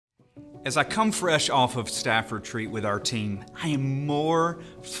As I come fresh off of staff retreat with our team, I am more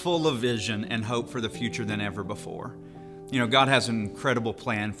full of vision and hope for the future than ever before. You know, God has an incredible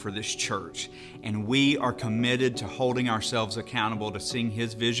plan for this church, and we are committed to holding ourselves accountable to seeing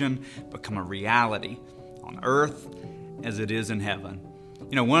His vision become a reality on earth as it is in heaven.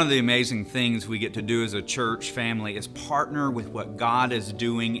 You know, one of the amazing things we get to do as a church family is partner with what God is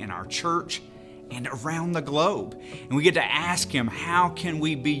doing in our church and around the globe. And we get to ask Him, how can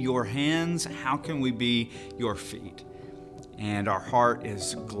we be your hands? How can we be your feet? And our heart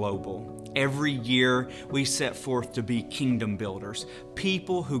is global. Every year we set forth to be kingdom builders,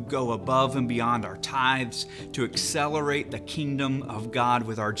 people who go above and beyond our tithes to accelerate the kingdom of God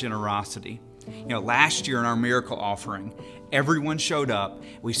with our generosity. You know, last year in our miracle offering, everyone showed up,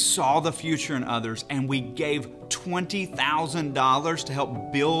 we saw the future in others, and we gave $20,000 to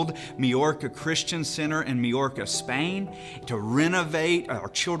help build Majorca Christian Center in Majorca, Spain, to renovate our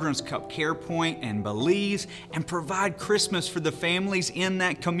Children's Cup Care Point in Belize, and provide Christmas for the families in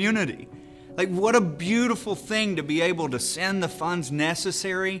that community. Like, what a beautiful thing to be able to send the funds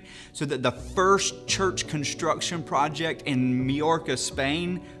necessary so that the first church construction project in Majorca,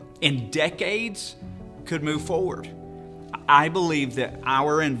 Spain, in decades could move forward. I believe that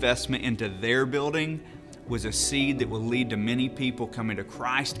our investment into their building was a seed that will lead to many people coming to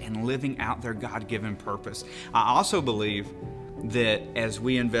Christ and living out their God-given purpose. I also believe that as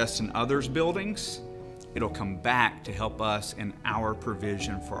we invest in others' buildings, it'll come back to help us in our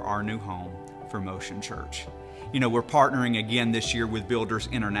provision for our new home for Motion Church. You know, we're partnering again this year with Builders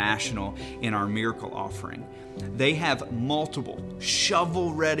International in our miracle offering. They have multiple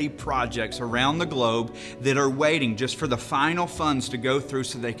shovel-ready projects around the globe that are waiting just for the final funds to go through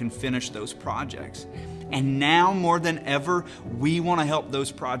so they can finish those projects. And now more than ever, we want to help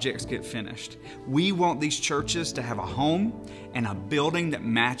those projects get finished. We want these churches to have a home and a building that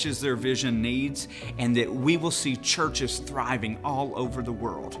matches their vision needs, and that we will see churches thriving all over the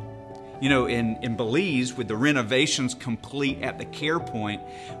world. You know, in Belize, with the renovations complete at the Care Point,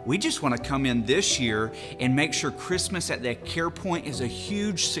 we just want to come in this year and make sure Christmas at that Care Point is a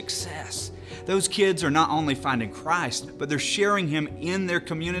huge success. Those kids are not only finding Christ, but they're sharing Him in their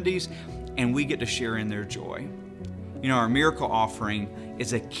communities, and we get to share in their joy. You know, our miracle offering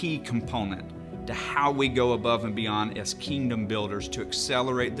is a key component to how we go above and beyond as kingdom builders to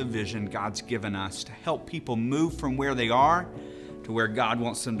accelerate the vision God's given us to help people move from where they are to where God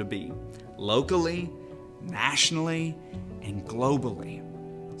wants them to be, locally, nationally, and globally.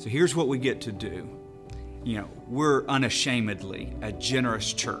 So here's what we get to do. You know, we're unashamedly a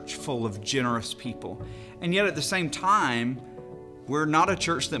generous church full of generous people. And yet at the same time, we're not a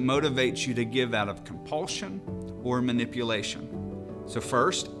church that motivates you to give out of compulsion or manipulation. So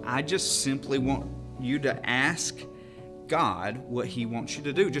first, I just simply want you to ask God what He wants you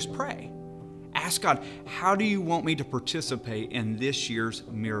to do. Just pray. Ask God, how do you want me to participate in this year's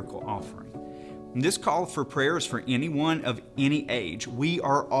miracle offering? And this call for prayer is for anyone of any age. We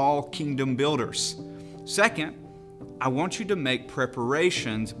are all kingdom builders. Second, I want you to make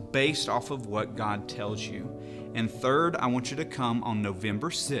preparations based off of what God tells you. And third, I want you to come on November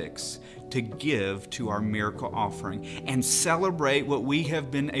 6th to give to our miracle offering and celebrate what we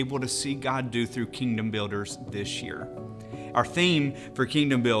have been able to see God do through Kingdom Builders this year. Our theme for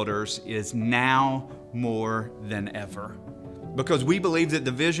Kingdom Builders is now more than ever, because we believe that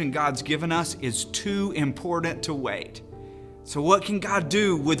the vision God's given us is too important to wait. So what can God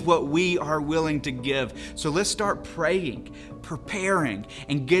do with what we are willing to give? So let's start praying, preparing,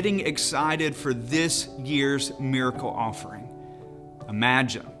 and getting excited for this year's miracle offering.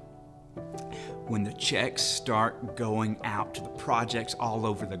 Imagine when the checks start going out to the projects all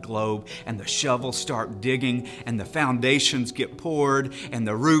over the globe, and the shovels start digging, and the foundations get poured, and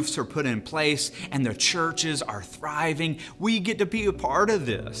the roofs are put in place, and the churches are thriving. We get to be a part of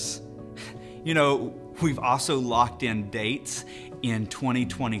this. You know, we've also locked in dates in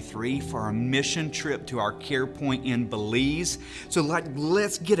 2023 for a mission trip to our Care Point in Belize. So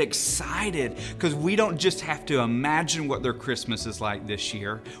let's get excited, because we don't just have to imagine what their Christmas is like this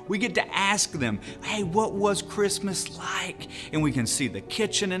year. We get to ask them, hey, what was Christmas like? And we can see the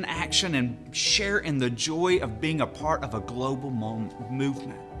kitchen in action and share in the joy of being a part of a global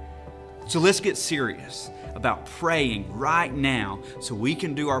movement. So let's get serious about praying right now so we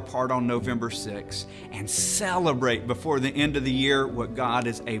can do our part on November 6th and celebrate before the end of the year what God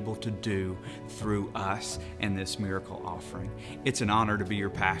is able to do through us in this miracle offering. It's an honor to be your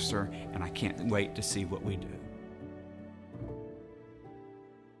pastor, and I can't wait to see what we do.